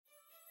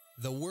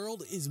The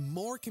world is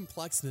more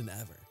complex than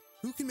ever.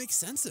 Who can make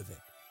sense of it?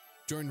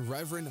 Join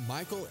Reverend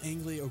Michael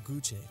Angley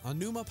Oguche on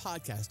Numa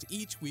Podcast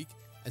each week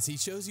as he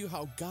shows you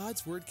how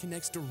God's Word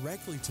connects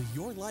directly to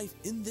your life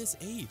in this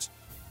age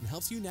and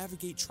helps you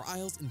navigate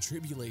trials and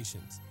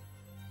tribulations.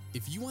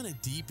 If you want to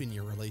deepen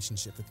your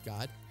relationship with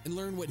God and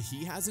learn what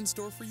He has in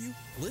store for you,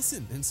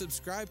 listen and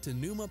subscribe to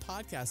Numa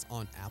Podcast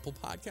on Apple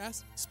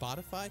Podcasts,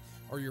 Spotify,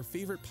 or your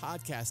favorite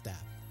podcast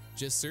app.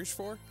 Just search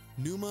for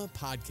Numa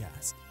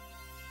Podcast.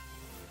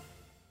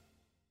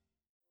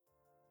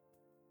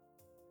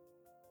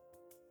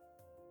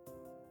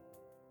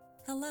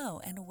 Hello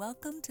and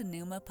welcome to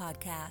Numa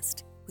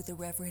Podcast with the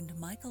Reverend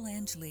Michael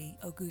Angley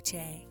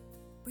Oguche,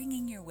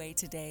 bringing your way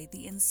today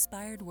the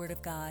inspired Word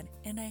of God,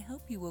 and I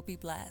hope you will be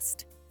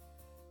blessed.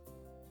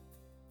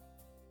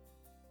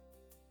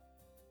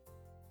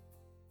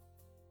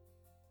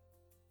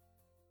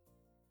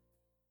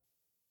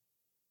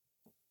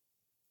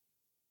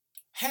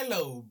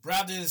 Hello,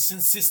 brothers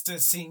and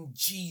sisters in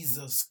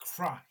Jesus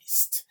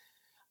Christ.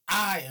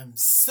 I am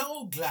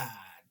so glad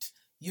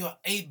you're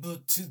able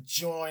to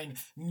join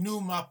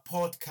Numa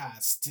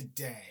Podcast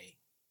today.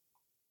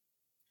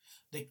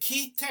 The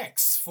key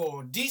text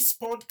for this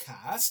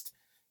podcast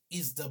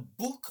is the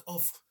book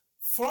of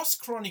 1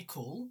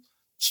 Chronicle,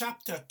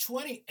 chapter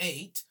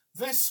 28,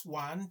 verse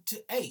 1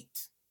 to 8.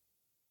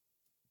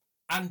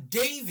 And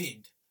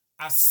David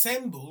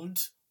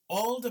assembled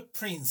all the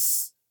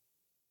princes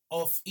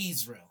of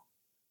Israel,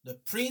 the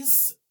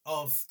prince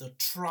of the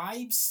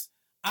tribes,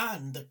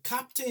 and the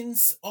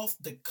captains of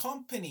the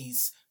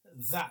companies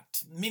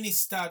that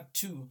ministered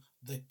to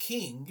the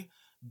king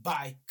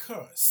by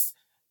curse,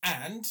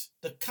 and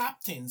the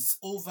captains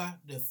over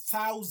the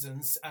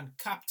thousands, and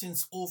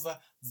captains over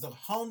the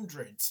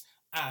hundreds,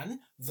 and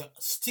the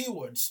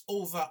stewards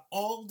over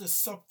all the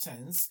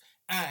substance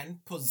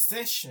and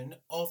possession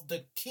of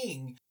the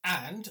king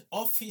and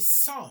of his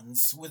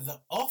sons, with the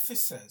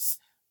officers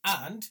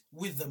and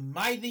with the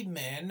mighty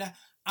men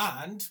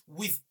and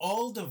with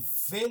all the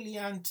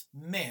valiant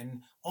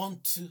men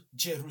unto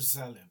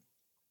Jerusalem.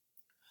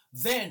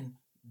 Then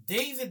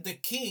David the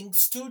king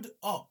stood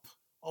up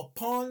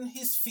upon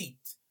his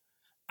feet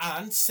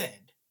and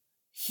said,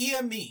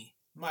 Hear me,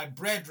 my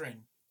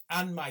brethren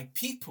and my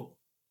people.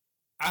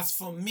 As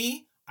for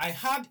me, I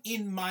had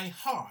in my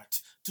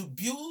heart to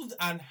build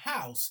an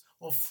house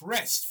of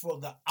rest for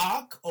the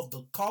ark of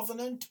the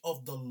covenant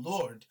of the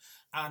Lord,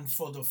 and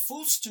for the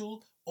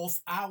footstool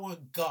of our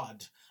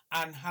God,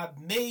 and had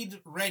made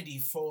ready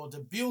for the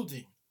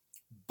building.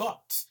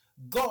 But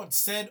God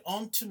said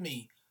unto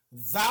me,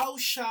 Thou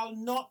shalt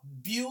not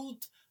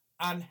build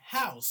an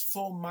house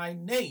for my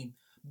name,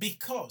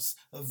 because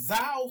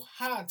thou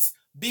hast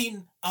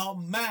been a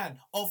man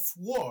of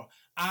war,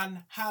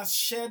 and hast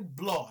shed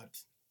blood.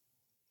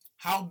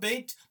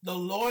 Howbeit the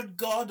Lord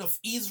God of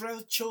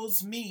Israel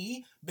chose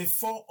me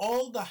before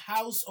all the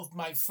house of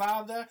my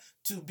father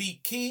to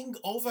be king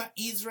over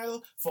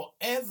Israel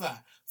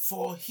forever,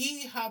 for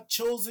he had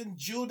chosen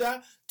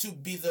Judah to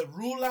be the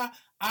ruler,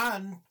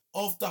 and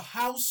of the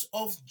house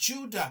of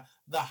Judah,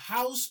 the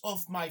house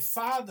of my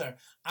father,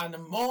 and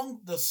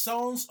among the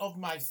sons of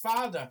my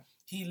father,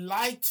 he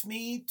liked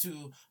me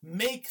to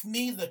make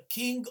me the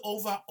king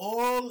over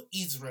all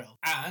Israel,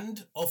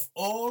 and of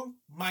all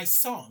my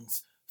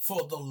sons.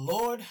 For the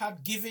Lord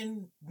had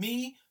given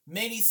me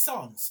many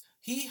sons.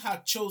 He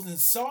had chosen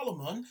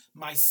Solomon,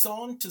 my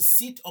son, to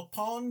sit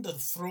upon the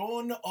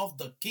throne of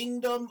the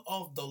kingdom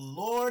of the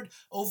Lord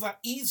over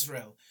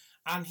Israel.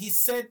 And he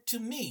said to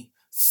me,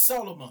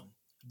 Solomon,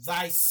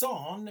 thy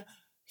son,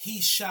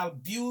 he shall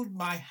build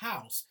my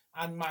house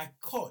and my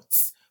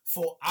courts.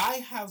 For I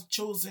have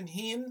chosen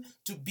him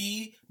to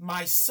be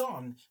my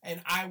son,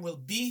 and I will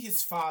be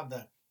his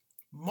father.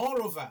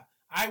 Moreover,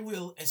 I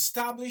will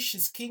establish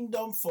his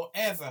kingdom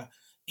forever,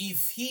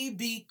 if he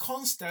be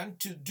constant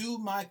to do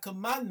my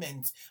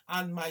commandments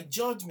and my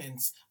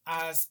judgments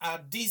as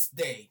at this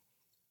day.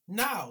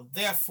 Now,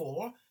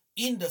 therefore,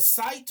 in the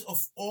sight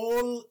of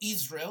all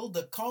Israel,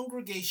 the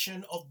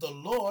congregation of the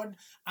Lord,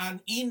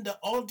 and in the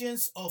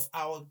audience of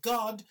our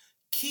God,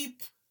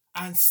 keep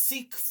and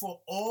seek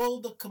for all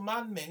the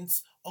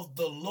commandments of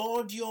the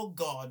Lord your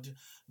God,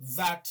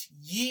 that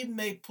ye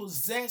may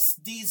possess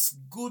this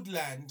good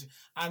land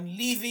and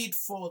leave it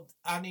for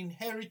an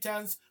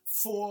inheritance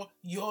for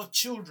your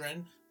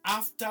children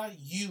after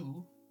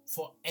you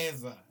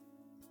forever.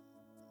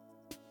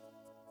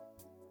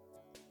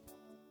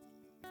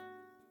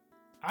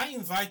 I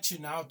invite you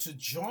now to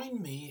join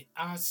me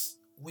as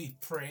we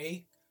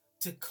pray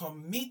to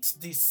commit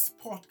this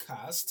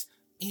podcast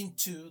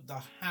into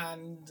the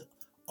hand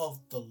of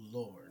the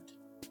Lord.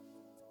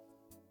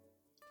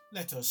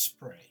 Let us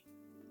pray.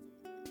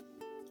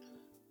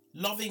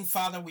 Loving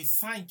Father, we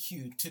thank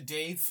you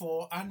today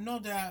for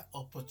another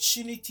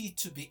opportunity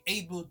to be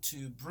able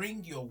to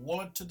bring your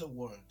word to the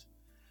world.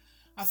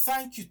 I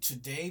thank you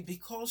today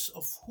because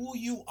of who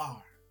you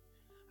are.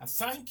 I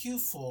thank you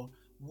for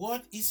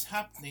what is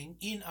happening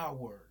in our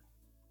world.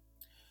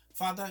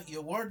 Father,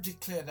 your word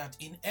declared that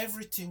in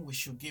everything we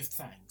should give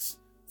thanks,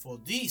 For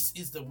this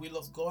is the will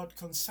of God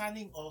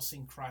concerning us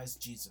in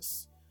Christ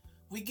Jesus.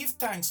 We give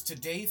thanks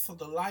today for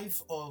the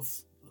life of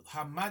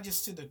Her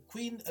Majesty the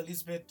Queen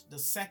Elizabeth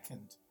II,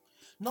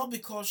 not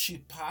because she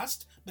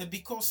passed, but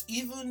because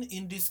even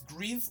in this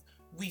grief,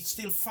 we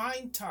still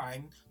find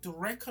time to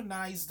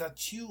recognize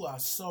that you are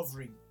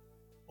sovereign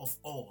of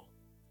all.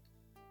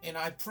 And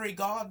I pray,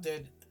 God,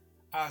 that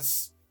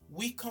as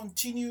we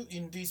continue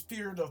in this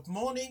period of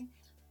mourning,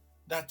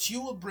 that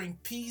you will bring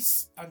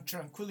peace and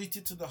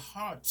tranquility to the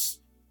hearts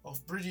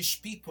of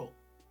British people.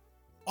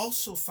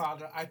 Also,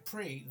 Father, I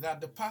pray that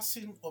the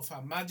passing of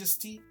Her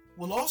Majesty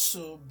will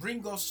also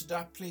bring us to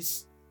that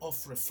place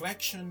of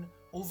reflection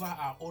over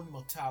our own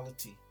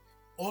mortality.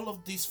 All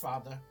of this,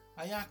 Father,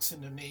 I ask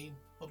in the name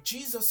of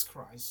Jesus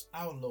Christ,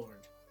 our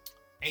Lord.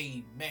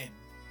 Amen.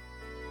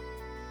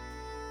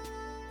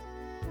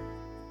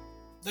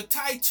 The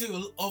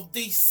title of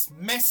this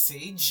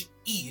message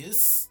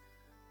is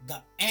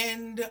The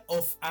End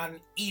of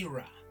an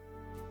Era.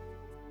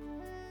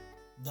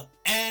 The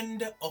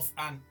End of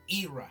an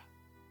Era.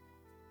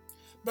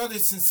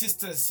 Brothers and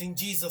sisters in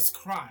Jesus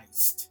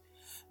Christ,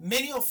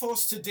 many of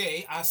us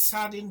today are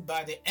saddened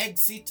by the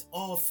exit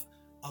of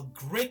a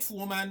great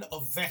woman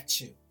of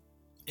virtue,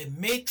 a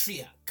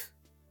matriarch,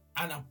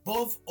 and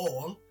above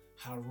all,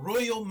 Her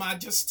Royal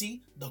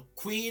Majesty, the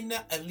Queen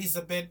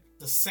Elizabeth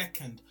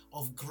II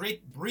of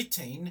Great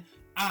Britain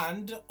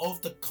and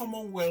of the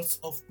Commonwealth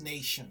of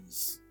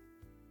Nations.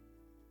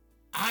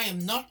 I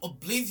am not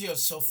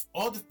oblivious of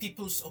other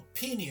people's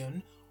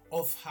opinion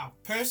of her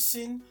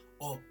person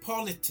or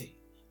polity,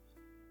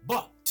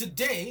 but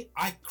today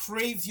I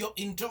crave your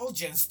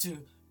indulgence to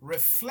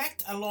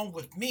reflect along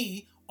with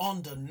me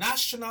on the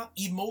national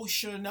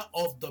emotion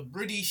of the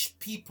British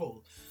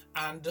people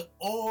and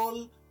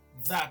all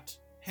that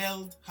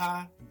held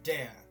her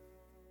dear.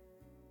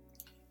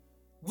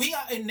 We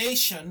are a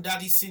nation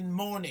that is in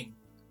mourning,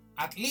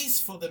 at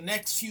least for the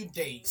next few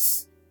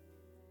days,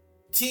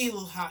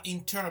 till her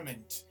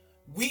interment.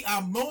 We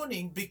are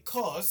mourning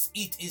because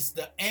it is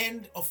the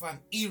end of an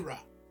era.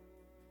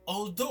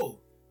 Although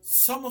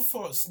some of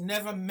us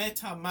never met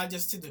Her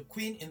Majesty the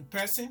Queen in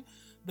person,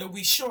 but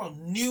we sure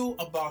knew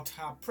about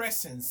her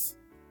presence.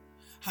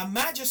 Her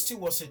Majesty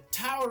was a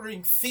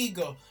towering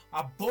figure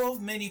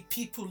above many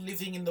people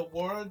living in the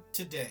world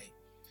today.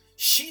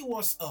 She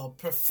was a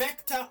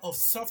perfecter of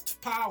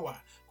soft power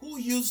who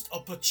used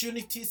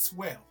opportunities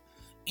well.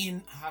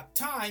 In her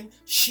time,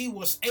 she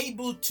was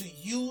able to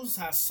use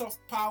her soft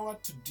power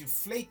to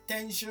deflate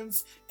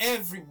tensions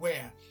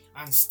everywhere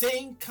and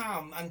staying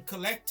calm and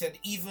collected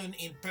even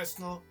in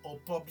personal or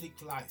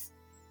public life.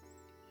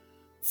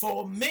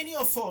 For many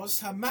of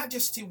us, Her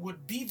Majesty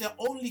would be the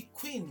only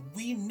queen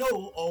we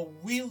know or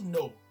will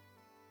know.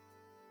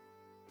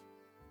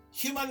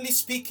 Humanly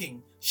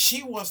speaking,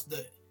 she was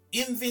the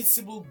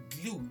invincible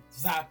glue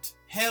that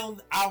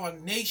held our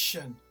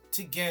nation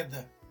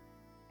together.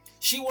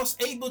 She was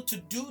able to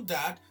do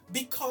that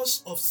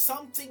because of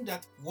something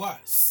that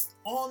was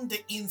on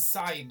the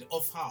inside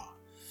of her.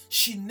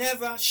 She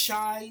never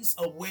shies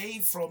away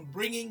from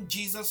bringing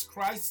Jesus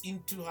Christ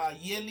into her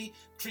yearly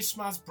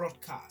Christmas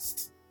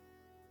broadcast.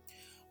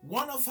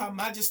 One of Her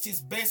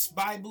Majesty's best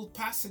Bible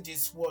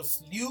passages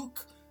was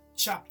Luke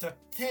chapter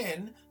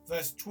 10,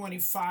 verse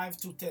 25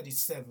 to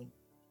 37,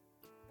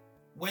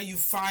 where you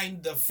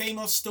find the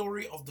famous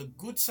story of the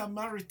Good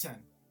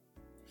Samaritan.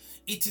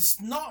 It is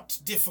not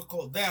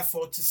difficult,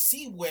 therefore, to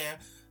see where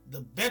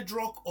the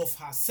bedrock of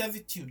her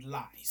servitude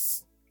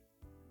lies.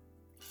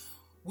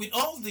 With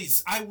all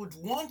this, I would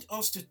want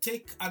us to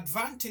take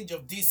advantage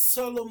of this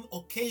solemn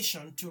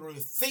occasion to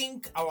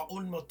rethink our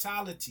own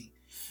mortality,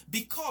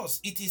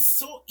 because it is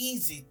so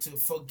easy to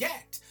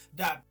forget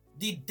that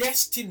the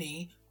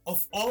destiny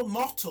of all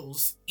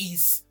mortals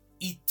is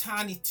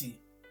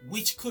eternity,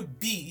 which could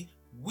be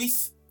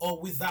with or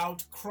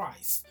without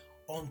Christ,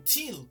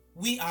 until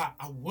we are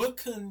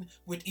awoken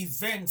with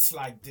events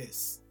like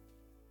this.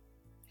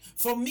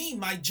 For me,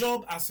 my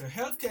job as a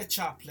healthcare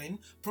chaplain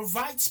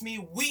provides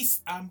me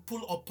with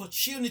ample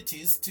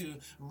opportunities to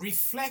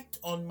reflect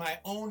on my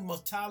own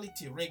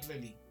mortality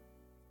regularly.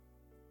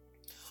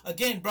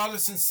 Again,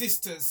 brothers and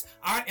sisters,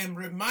 I am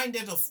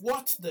reminded of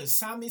what the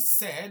psalmist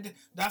said.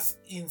 That's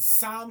in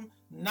Psalm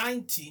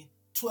 90,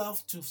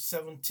 12 to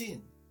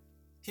 17.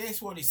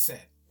 Here's what he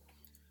said.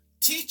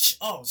 Teach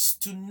us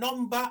to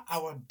number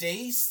our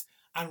days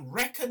and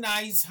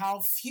recognize how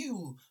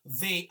few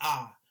they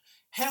are.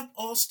 Help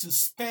us to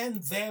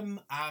spend them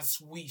as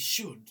we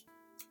should.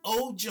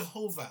 O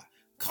Jehovah,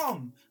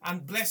 come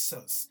and bless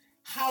us.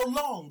 How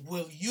long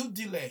will you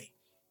delay?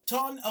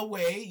 Turn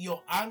away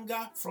your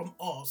anger from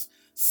us.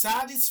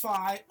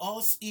 Satisfy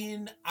us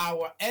in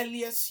our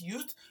earliest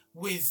youth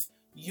with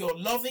your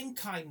loving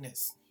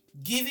kindness,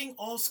 giving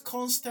us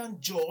constant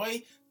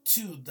joy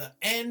to the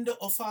end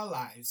of our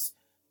lives.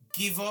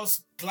 Give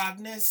us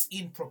gladness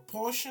in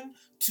proportion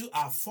to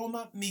our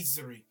former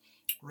misery.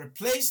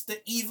 Replace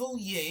the evil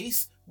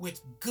years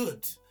with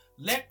good.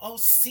 Let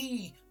us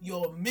see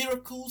your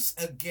miracles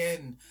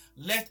again.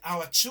 Let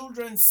our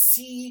children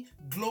see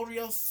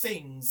glorious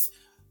things.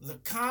 the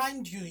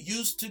kind you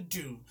used to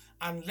do,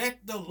 and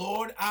let the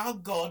Lord our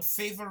God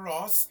favor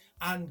us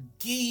and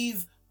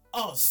give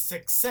us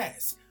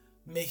success.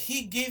 May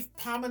He give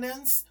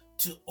permanence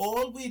to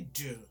all we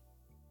do.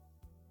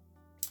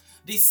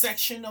 This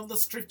section of the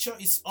scripture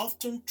is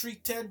often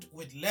treated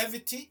with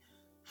levity.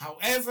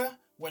 However,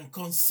 when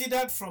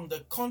considered from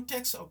the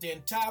context of the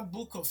entire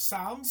book of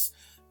Psalms,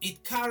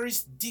 it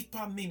carries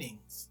deeper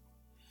meanings.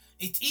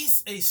 It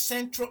is a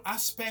central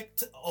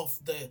aspect of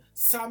the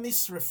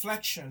psalmist's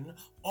reflection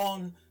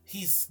on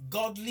his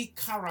godly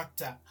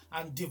character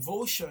and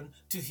devotion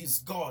to his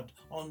God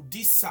on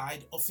this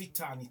side of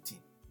eternity.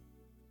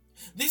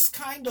 This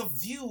kind of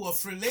view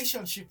of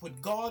relationship with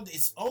God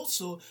is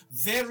also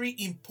very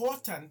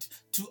important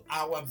to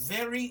our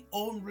very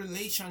own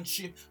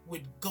relationship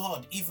with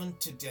God even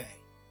today.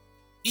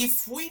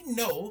 If we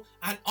know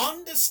and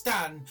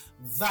understand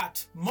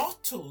that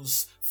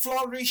mortals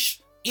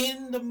flourish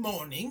in the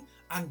morning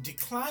and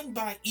decline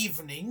by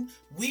evening,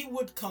 we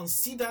would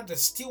consider the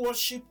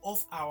stewardship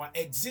of our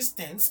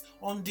existence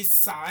on this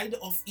side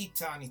of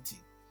eternity,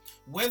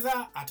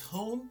 whether at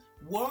home,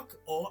 work,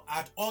 or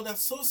at other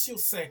social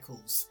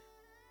circles.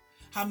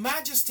 Her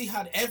Majesty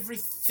had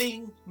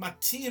everything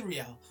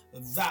material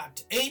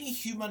that any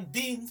human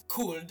being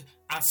could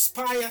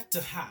aspire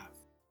to have.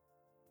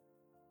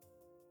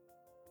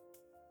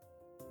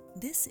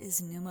 This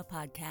is Numa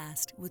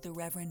Podcast with the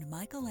Reverend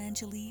Michael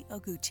Angeli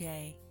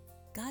Oguche.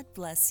 God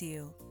bless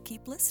you.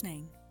 Keep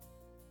listening.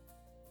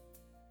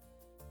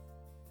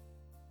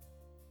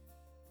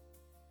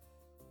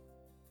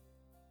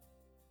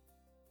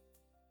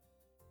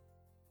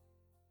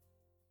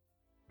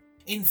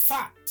 In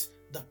fact,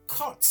 the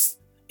courts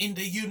in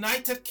the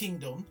United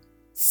Kingdom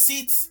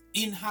sits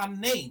in her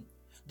name.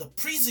 The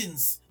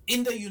prisons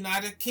in the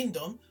United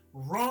Kingdom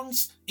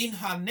runs in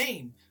her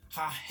name.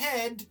 Her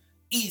head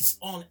is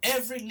on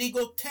every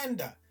legal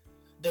tender.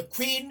 The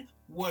Queen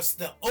was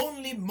the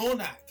only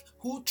monarch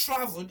who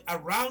traveled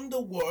around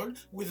the world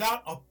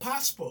without a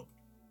passport,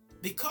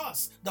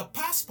 because the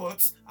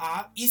passports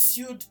are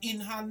issued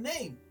in her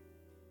name.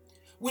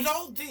 With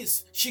all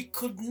this, she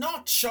could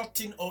not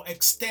shorten or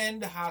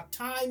extend her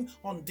time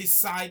on this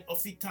side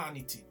of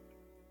eternity.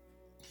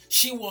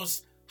 She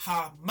was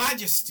Her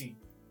Majesty,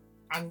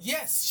 and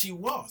yes, she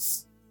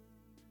was.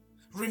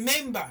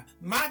 Remember,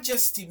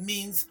 majesty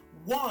means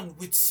one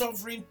with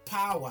sovereign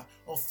power,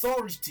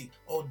 authority,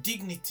 or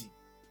dignity.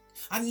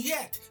 And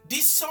yet,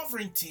 this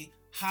sovereignty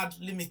had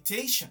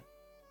limitation.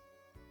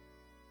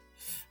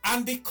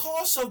 And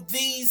because of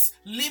these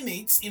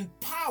limits in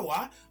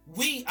power,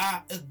 we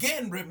are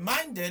again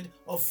reminded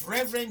of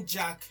Reverend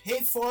Jack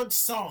Hayford's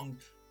song,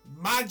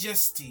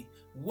 Majesty,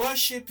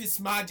 Worship His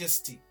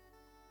Majesty.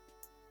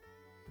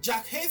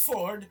 Jack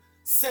Hayford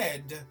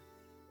said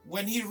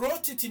when he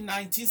wrote it in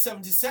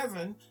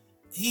 1977,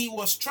 he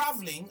was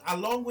traveling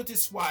along with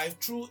his wife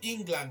through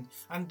England,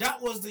 and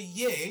that was the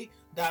year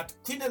that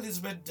Queen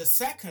Elizabeth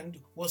II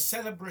was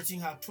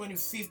celebrating her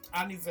 25th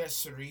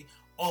anniversary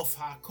of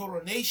her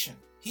coronation.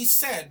 He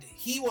said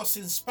he was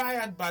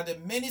inspired by the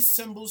many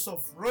symbols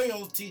of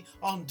royalty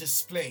on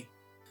display.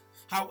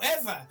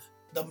 However,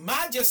 the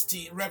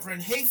majesty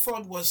Reverend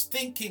Hayford was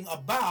thinking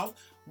about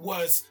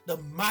was the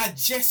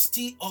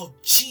majesty of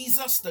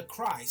Jesus the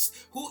Christ,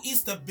 who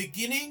is the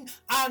beginning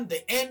and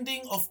the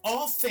ending of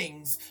all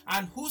things,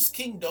 and whose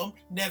kingdom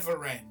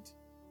never ends.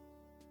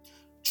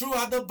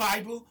 Throughout the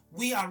Bible,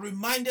 we are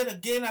reminded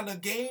again and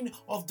again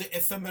of the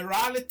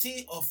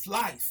ephemerality of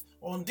life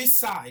on this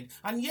side,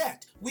 and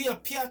yet we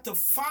appear to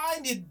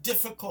find it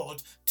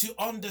difficult to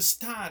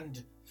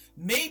understand.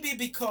 Maybe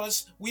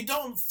because we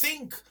don't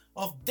think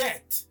of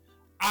death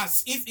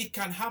as if it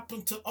can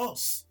happen to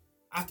us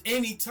at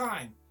any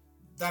time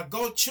that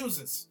God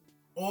chooses,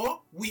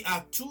 or we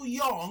are too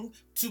young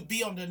to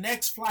be on the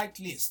next flight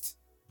list.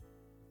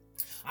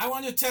 I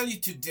want to tell you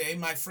today,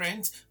 my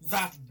friends,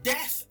 that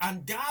death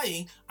and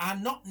dying are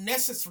not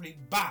necessarily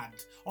bad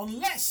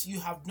unless you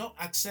have not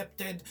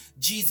accepted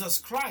Jesus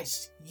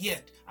Christ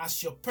yet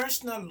as your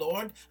personal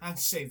Lord and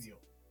Savior.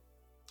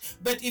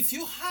 But if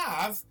you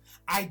have,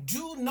 I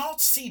do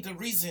not see the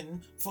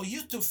reason for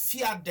you to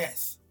fear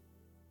death.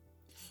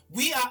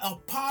 We are a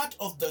part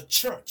of the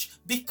church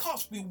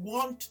because we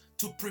want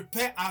to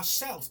prepare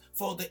ourselves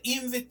for the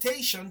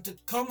invitation to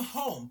come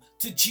home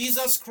to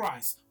Jesus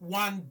Christ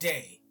one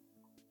day.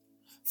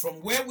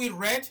 From where we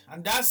read,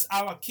 and that's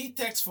our key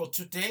text for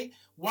today,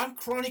 1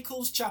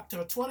 Chronicles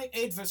chapter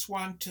 28 verse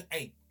 1 to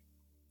 8.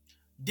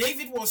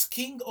 David was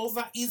king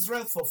over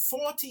Israel for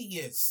 40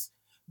 years.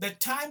 The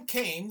time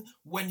came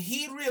when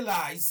he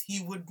realized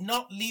he would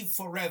not live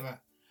forever.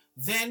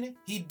 Then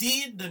he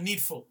did the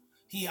needful.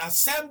 He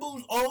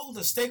assembled all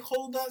the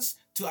stakeholders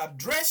to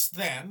address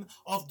them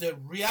of the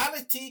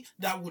reality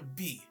that would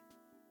be.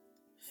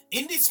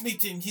 In this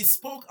meeting, he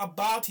spoke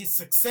about his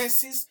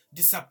successes,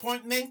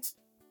 disappointment,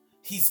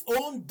 his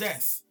own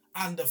death,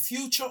 and the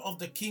future of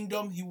the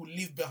kingdom he would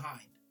leave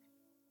behind.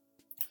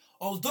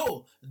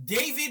 Although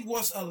David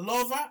was a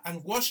lover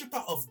and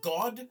worshiper of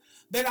God,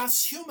 but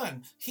as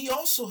human, he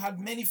also had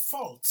many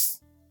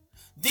faults.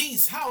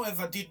 This,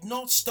 however, did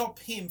not stop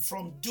him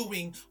from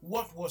doing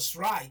what was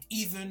right,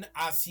 even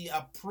as he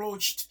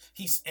approached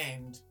his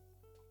end.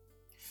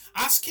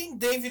 As King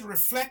David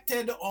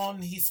reflected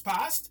on his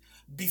past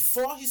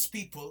before his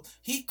people,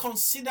 he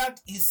considered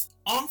his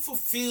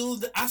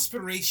unfulfilled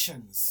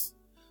aspirations.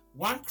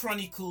 1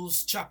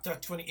 Chronicles chapter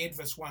 28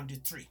 verse 1 to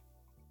 3.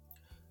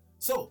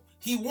 So,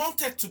 he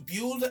wanted to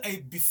build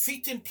a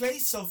befitting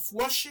place of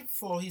worship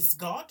for his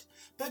God,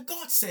 but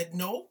God said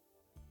no.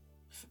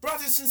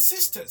 Brothers and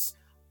sisters,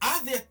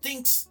 are there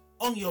things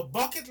on your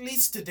bucket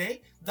list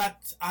today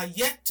that are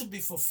yet to be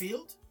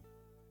fulfilled?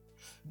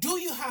 Do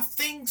you have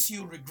things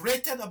you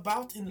regretted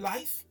about in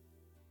life?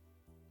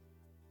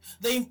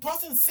 The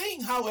important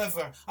thing,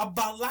 however,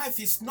 about life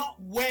is not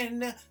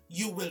when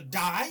you will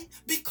die,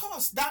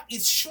 because that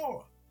is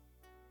sure,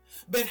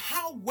 but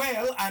how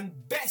well and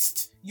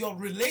best your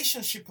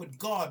relationship with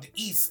God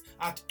is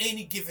at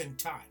any given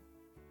time.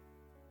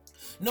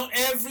 Not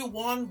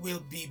everyone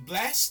will be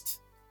blessed,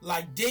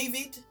 like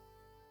David,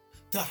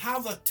 to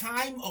have a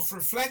time of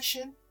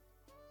reflection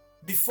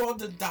before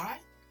they die,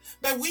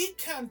 but we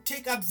can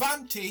take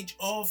advantage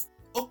of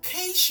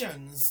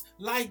occasions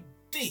like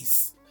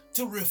this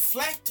to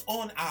reflect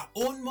on our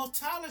own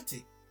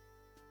mortality.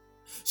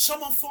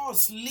 Some of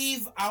us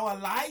live our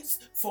lives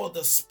for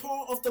the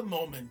spur of the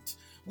moment.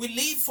 We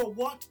live for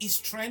what is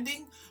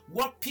trending,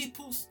 what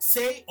people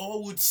say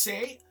or would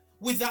say,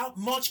 without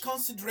much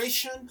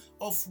consideration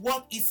of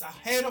what is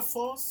ahead of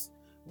us,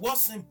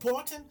 what's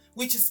important,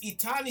 which is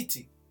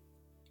eternity.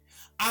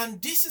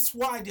 And this is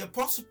why the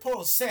Apostle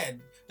Paul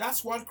said,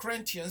 that's 1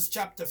 Corinthians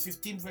chapter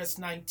 15 verse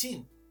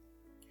 19.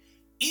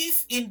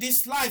 If in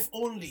this life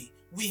only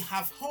we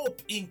have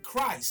hope in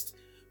Christ,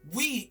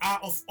 we are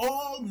of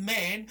all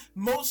men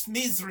most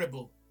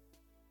miserable.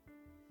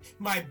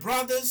 My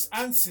brothers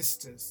and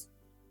sisters,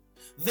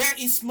 there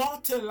is more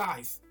to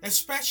life,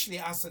 especially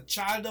as a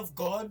child of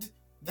God,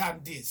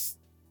 than this.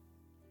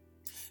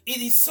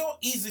 It is so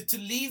easy to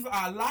live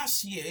our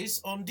last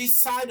years on this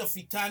side of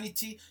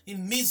eternity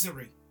in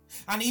misery,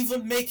 and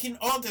even making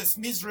others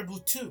miserable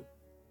too.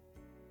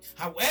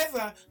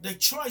 However, the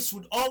choice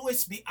would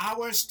always be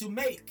ours to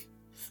make,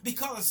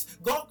 because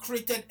God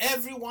created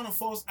every one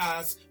of us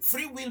as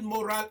free will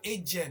moral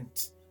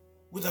agent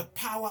with a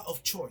power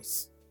of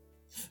choice.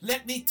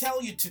 Let me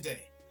tell you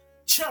today,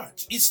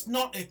 church is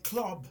not a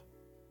club.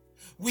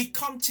 We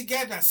come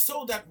together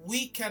so that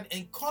we can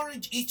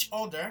encourage each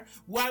other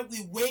while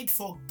we wait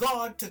for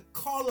God to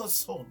call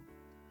us home.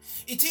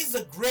 It is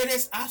the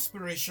greatest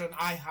aspiration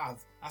I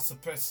have as a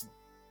person.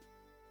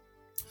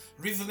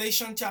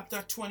 Revelation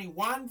chapter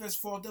 21 verse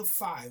 4 to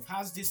 5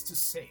 has this to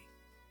say.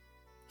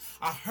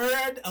 I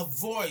heard a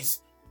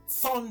voice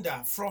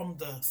thunder from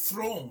the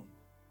throne.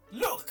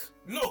 Look,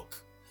 look,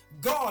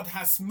 God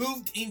has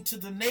moved into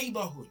the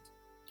neighborhood,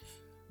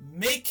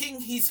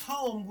 making his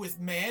home with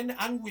men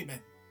and women.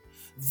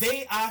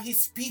 They are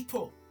his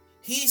people.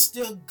 He is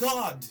their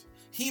God.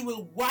 He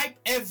will wipe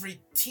every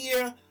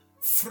tear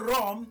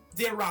from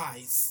their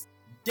eyes.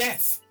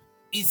 Death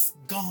is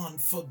gone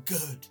for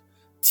good.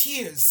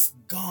 Tears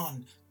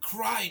gone.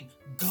 Crying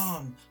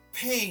gone.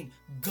 Pain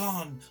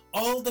gone.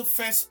 All the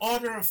first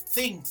order of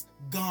things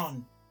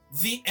gone.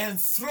 The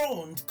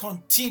enthroned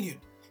continued.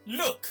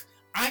 Look,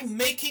 I'm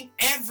making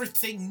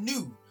everything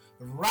new.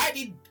 Write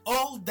it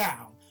all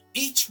down.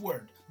 Each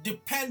word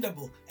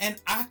dependable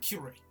and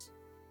accurate.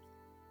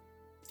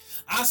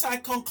 As I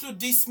conclude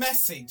this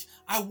message,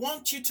 I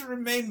want you to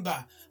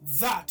remember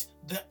that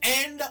the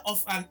end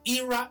of an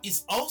era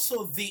is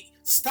also the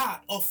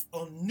start of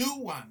a new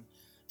one,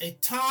 a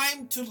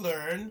time to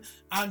learn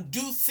and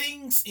do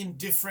things in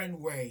different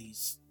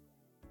ways.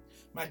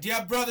 My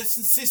dear brothers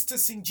and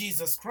sisters in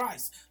Jesus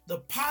Christ, the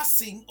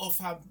passing of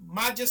Her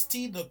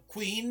Majesty the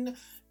Queen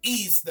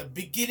is the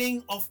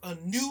beginning of a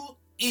new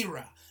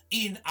era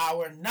in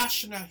our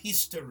national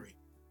history.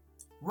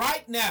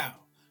 Right now,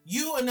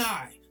 you and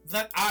I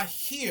that are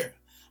here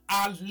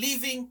are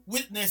living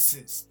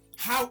witnesses.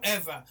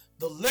 However,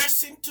 the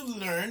lesson to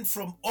learn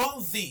from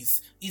all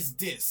this is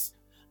this.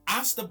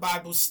 As the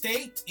Bible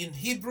states in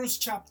Hebrews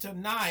chapter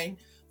 9,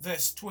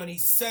 verse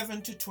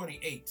 27 to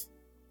 28.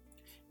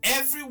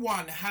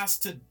 Everyone has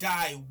to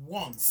die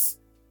once,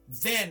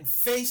 then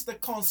face the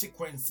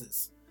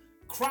consequences.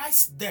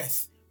 Christ's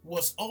death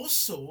was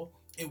also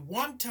a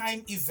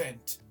one-time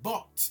event,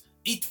 but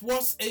it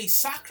was a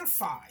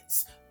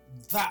sacrifice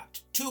that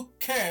took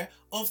care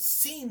of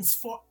sins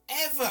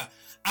forever.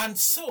 And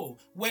so,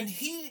 when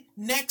he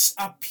next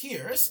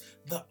appears,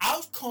 the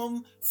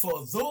outcome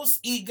for those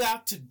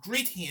eager to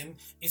greet him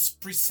is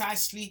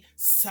precisely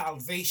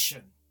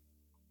salvation.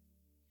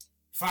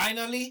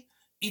 Finally,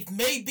 it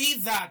may be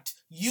that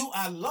you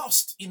are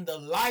lost in the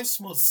life's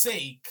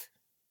mosaic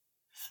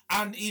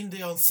and in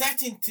the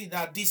uncertainty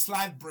that this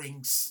life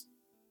brings.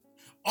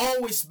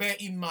 Always bear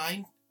in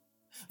mind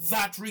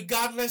that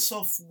regardless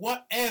of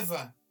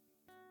whatever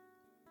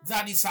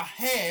that is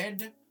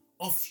ahead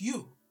of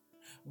you,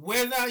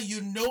 whether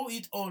you know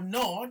it or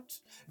not,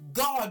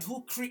 God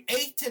who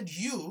created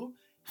you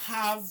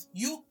have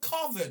you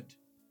covered.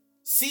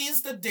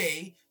 since the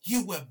day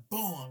you were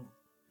born.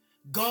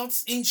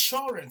 God's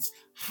insurance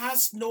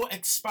has no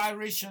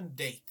expiration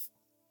date,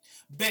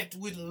 but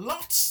with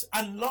lots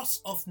and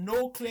lots of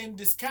no-claim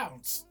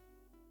discounts.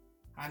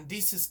 And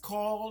this is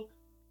called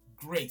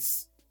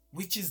grace,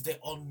 which is the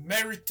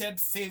unmerited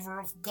favor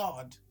of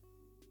God.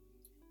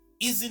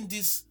 Isn't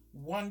this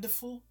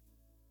wonderful?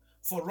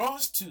 For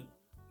us to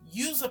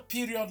use a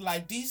period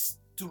like this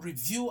to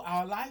review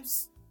our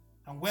lives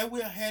and where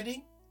we are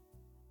heading.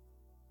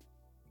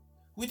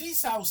 With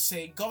this, I'll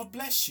say, God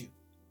bless you.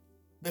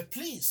 But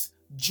please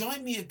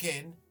join me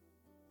again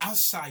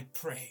as I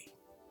pray.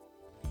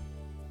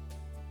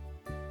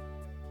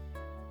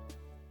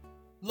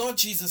 Lord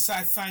Jesus,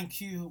 I thank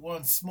you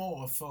once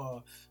more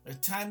for a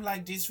time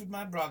like this with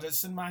my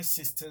brothers and my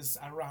sisters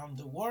around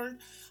the world.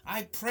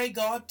 I pray,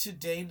 God,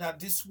 today that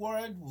this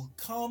word will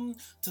come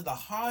to the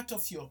heart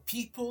of your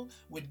people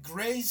with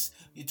grace.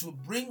 It will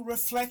bring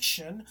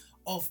reflection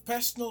of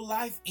personal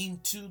life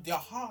into their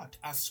heart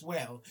as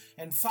well.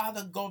 And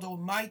Father God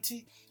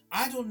Almighty,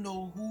 I don't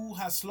know who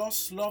has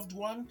lost loved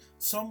one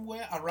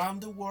somewhere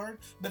around the world,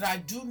 but I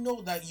do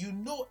know that you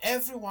know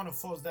every one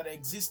of us that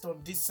exists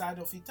on this side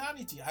of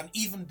eternity and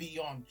even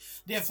beyond.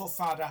 Therefore,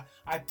 Father,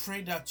 I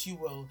pray that you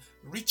will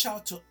reach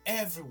out to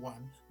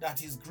everyone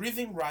that is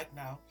grieving right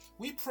now.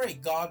 We pray,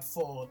 God,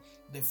 for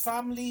the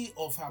family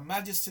of Her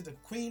Majesty the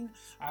Queen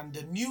and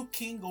the new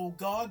King, oh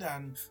God,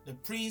 and the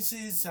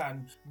princes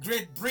and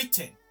Great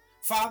Britain.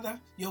 Father,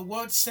 your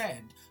word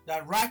said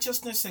that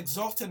righteousness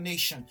exalts a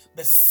nation,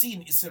 but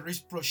sin is a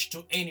reproach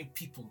to any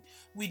people.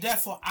 We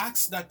therefore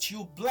ask that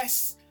you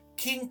bless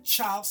King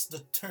Charles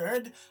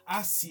III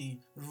as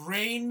he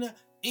reigns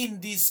in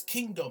this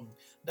kingdom,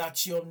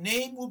 that your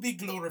name will be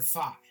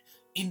glorified.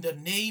 In the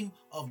name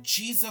of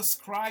Jesus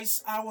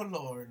Christ our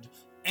Lord.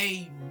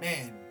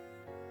 Amen.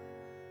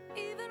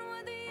 Even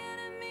what the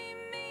enemy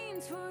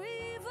means for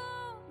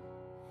evil,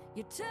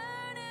 you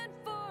turn it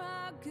for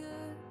our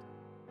good.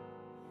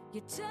 You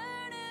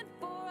turn it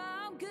for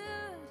our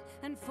good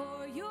and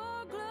for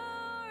your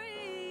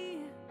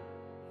glory.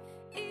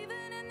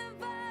 Even in the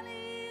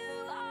valley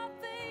you are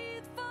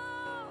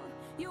faithful.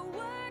 You're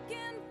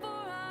working for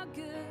our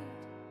good.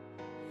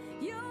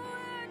 You're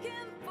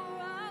working for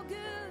our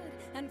good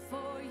and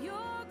for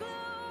your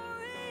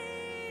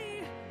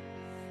glory.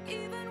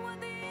 Even what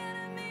the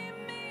enemy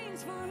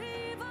means for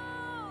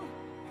evil,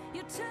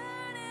 you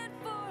turn it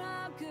for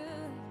our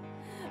good.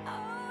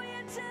 Oh,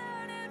 you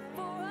turn it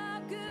for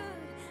our good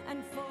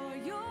and for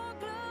your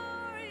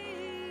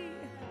glory.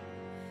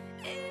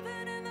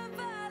 Even in the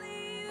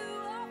valley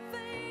you are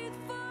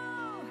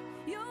faithful.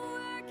 You're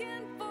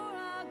working for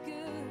our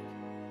good.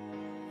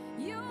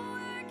 You're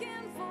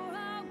working for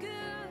our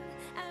good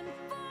and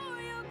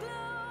for your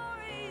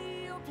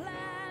glory. Your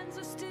plans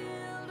are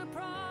still to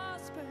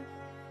prosper.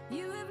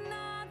 You have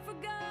not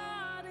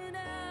forgotten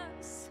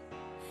us.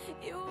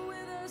 You're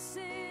with us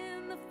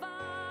in the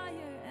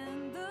fire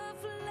and the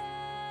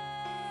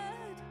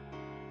flood.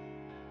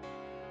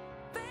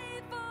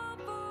 Faithful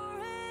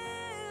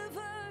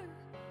forever,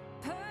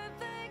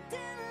 perfect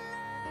in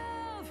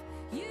love.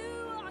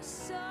 You are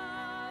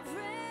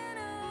sovereign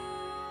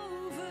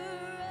over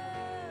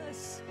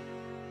us.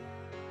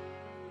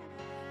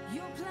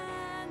 Your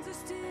plans are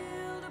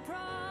still to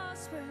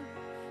prosper.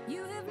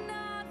 You have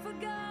not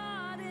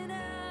forgotten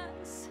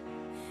us.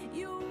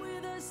 You're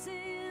with us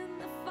in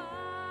the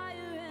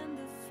fire and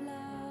the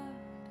flood.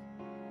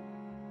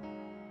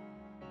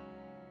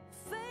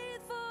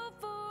 Faithful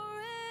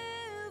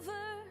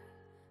forever,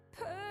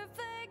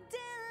 perfect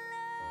in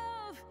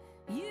love.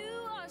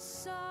 You are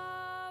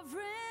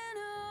sovereign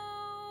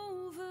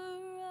over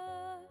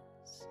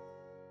us.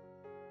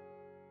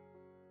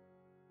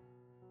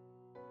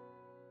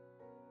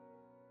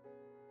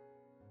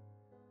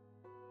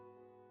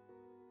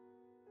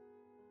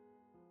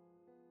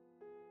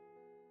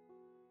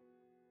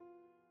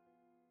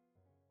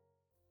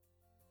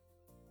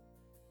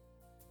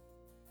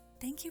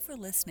 Thank you for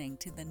listening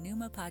to the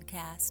Pneuma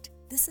Podcast.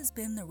 This has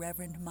been the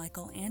Reverend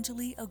Michael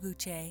Angeli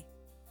Oguche.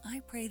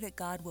 I pray that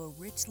God will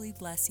richly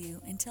bless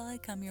you until I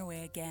come your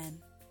way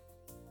again.